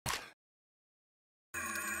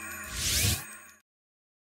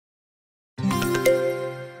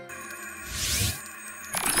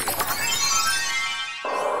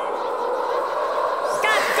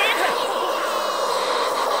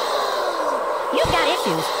You've got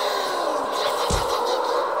issues.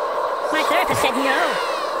 My therapist said no.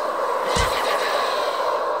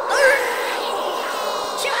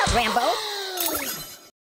 Chill out, Rambo.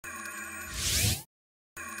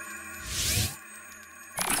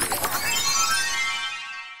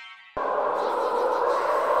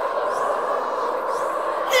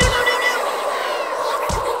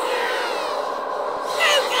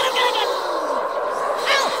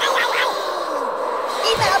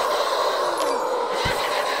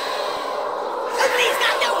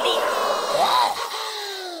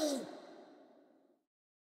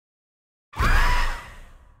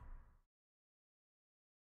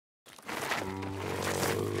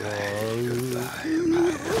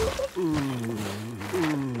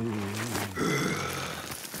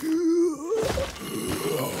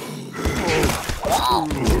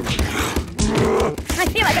 I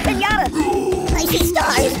feel like a pinata. I see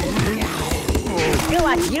stars. You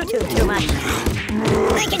watch YouTube too much.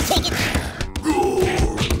 I can take it.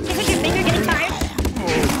 Isn't your finger getting tired?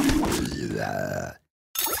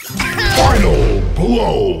 Final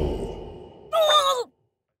blow.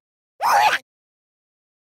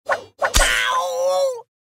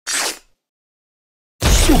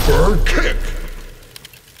 Super kick.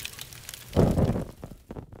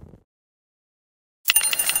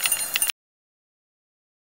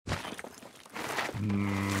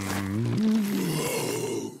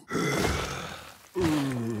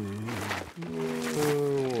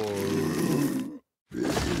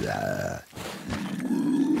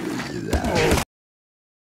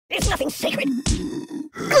 It's nothing sacred.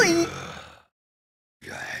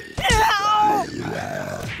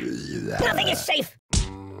 Nothing is safe.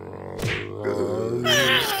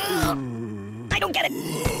 I don't get it.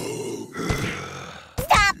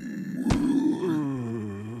 Stop!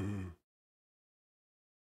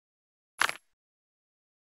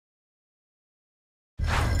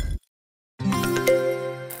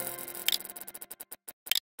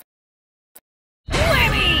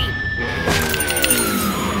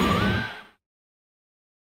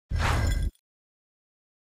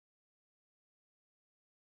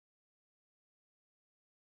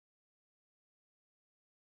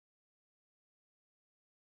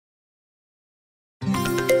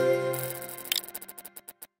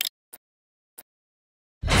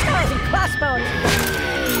 Stars and crossbones.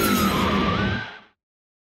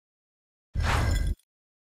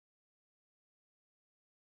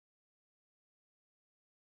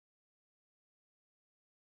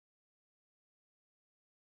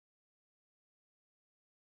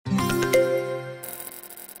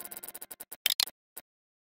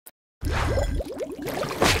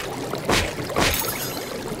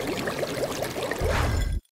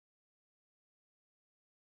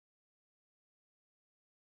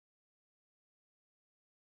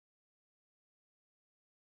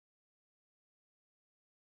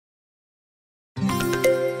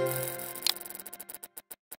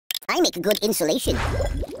 I make a good insulation. Come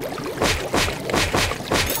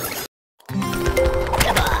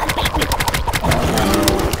on, back me.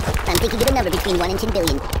 I'm thinking of a number between 1 and 10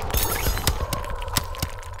 billion.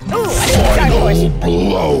 Ooh, I need a dark horse.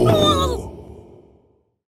 Blow.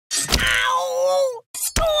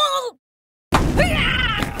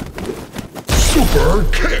 Super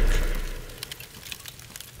kick.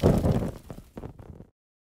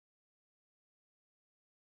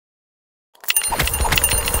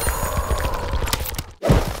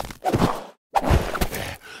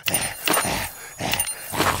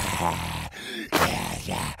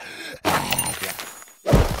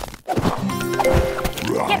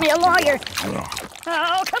 Get me a lawyer.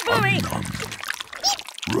 Oh, kabooey.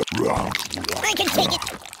 I can take it.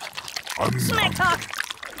 Smack talk.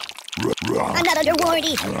 I'm not under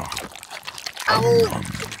warranty. Oh.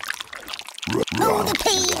 Oh, the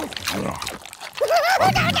pain.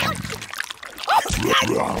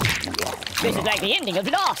 This is like the ending of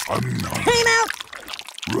Lost. Time out.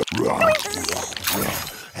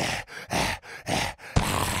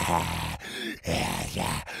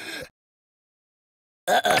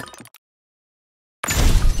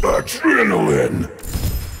 Adrenaline.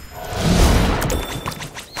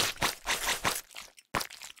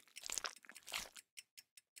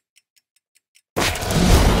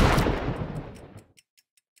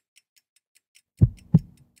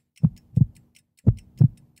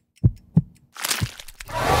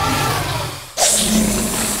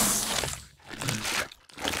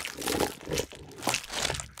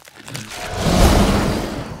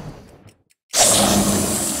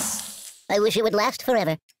 I wish it would last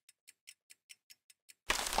forever.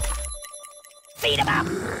 Feed him up!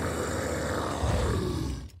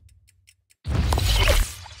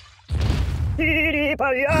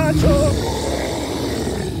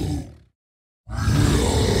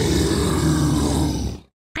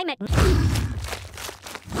 I met.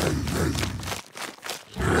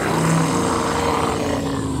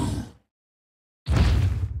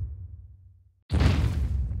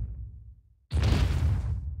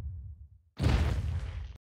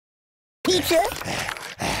 Pizza?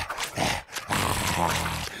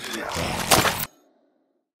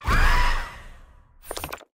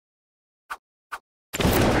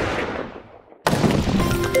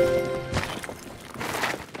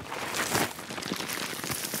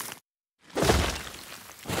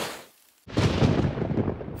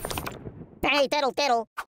 Hey, diddle diddle.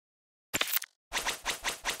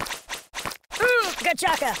 Good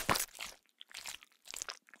chaka.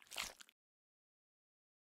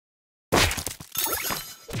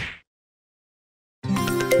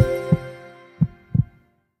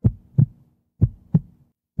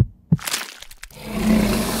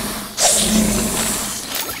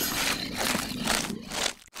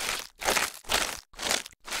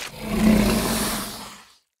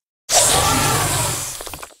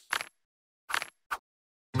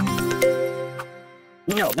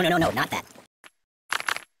 No, not that.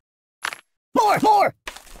 More!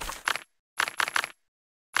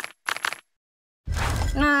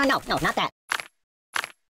 No, not that.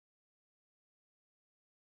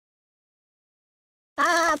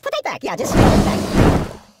 Put that back. Yeah, just put it back.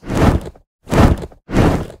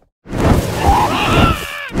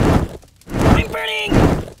 I'm burning!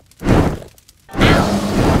 Ow!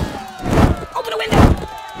 Open a window!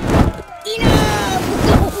 Enough!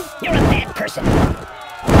 You're a bad person.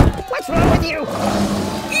 What's wrong with you?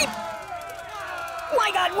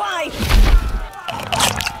 My God, why?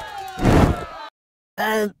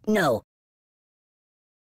 No.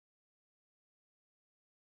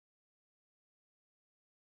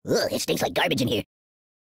 Ugh, it stinks like garbage in here.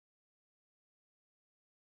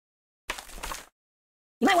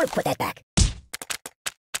 You might want to put that back.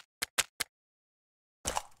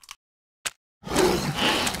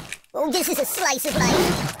 Oh, this is a slice of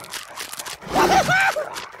life.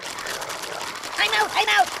 I'm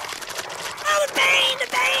out! Oh, the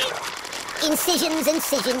pain!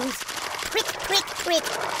 Incisions. Prick.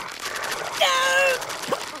 No!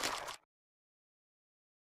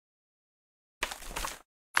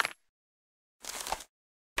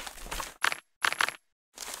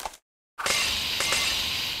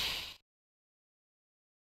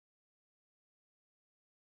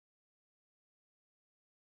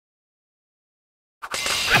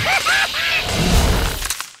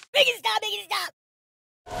 Make it stop!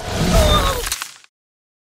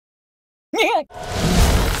 Oh.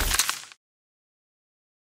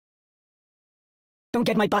 Don't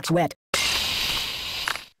get my box wet.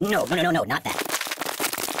 No, not that.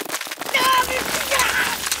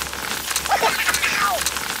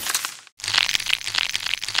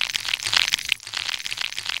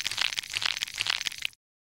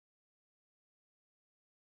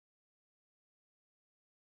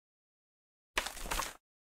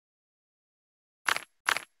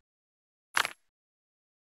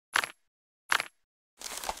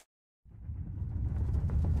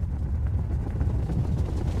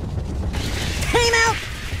 Time out!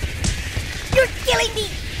 You're killing me!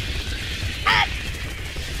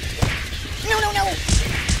 No!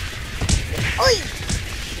 Oi!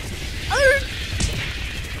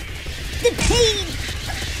 The pain!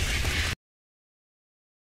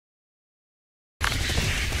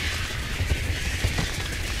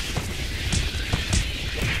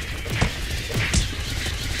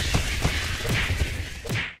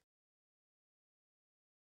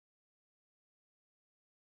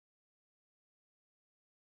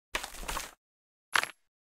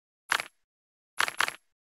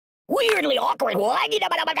 Weirdly awkward.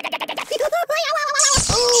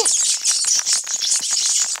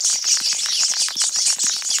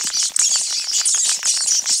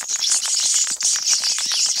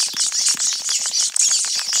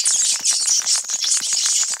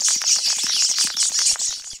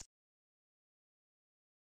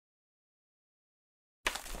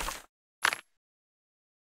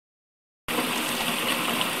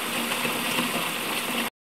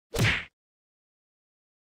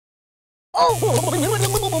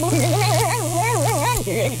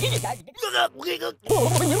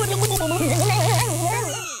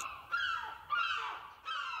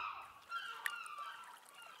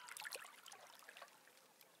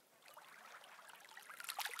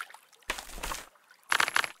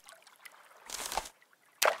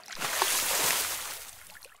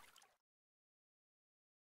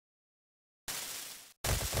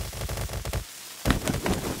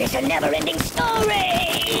 This It's a never-ending story!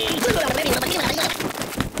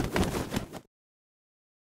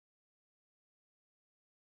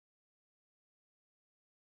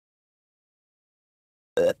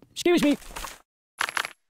 Excuse me.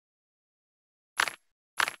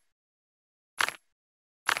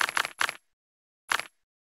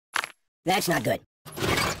 That's not good.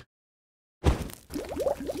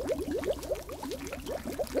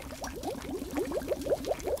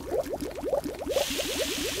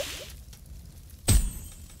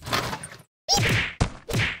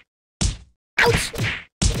 Ouch!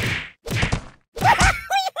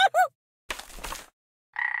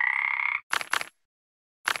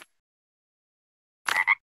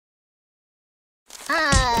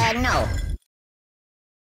 No.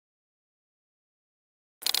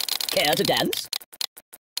 Care to dance?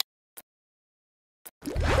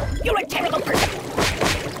 You're a terrible person!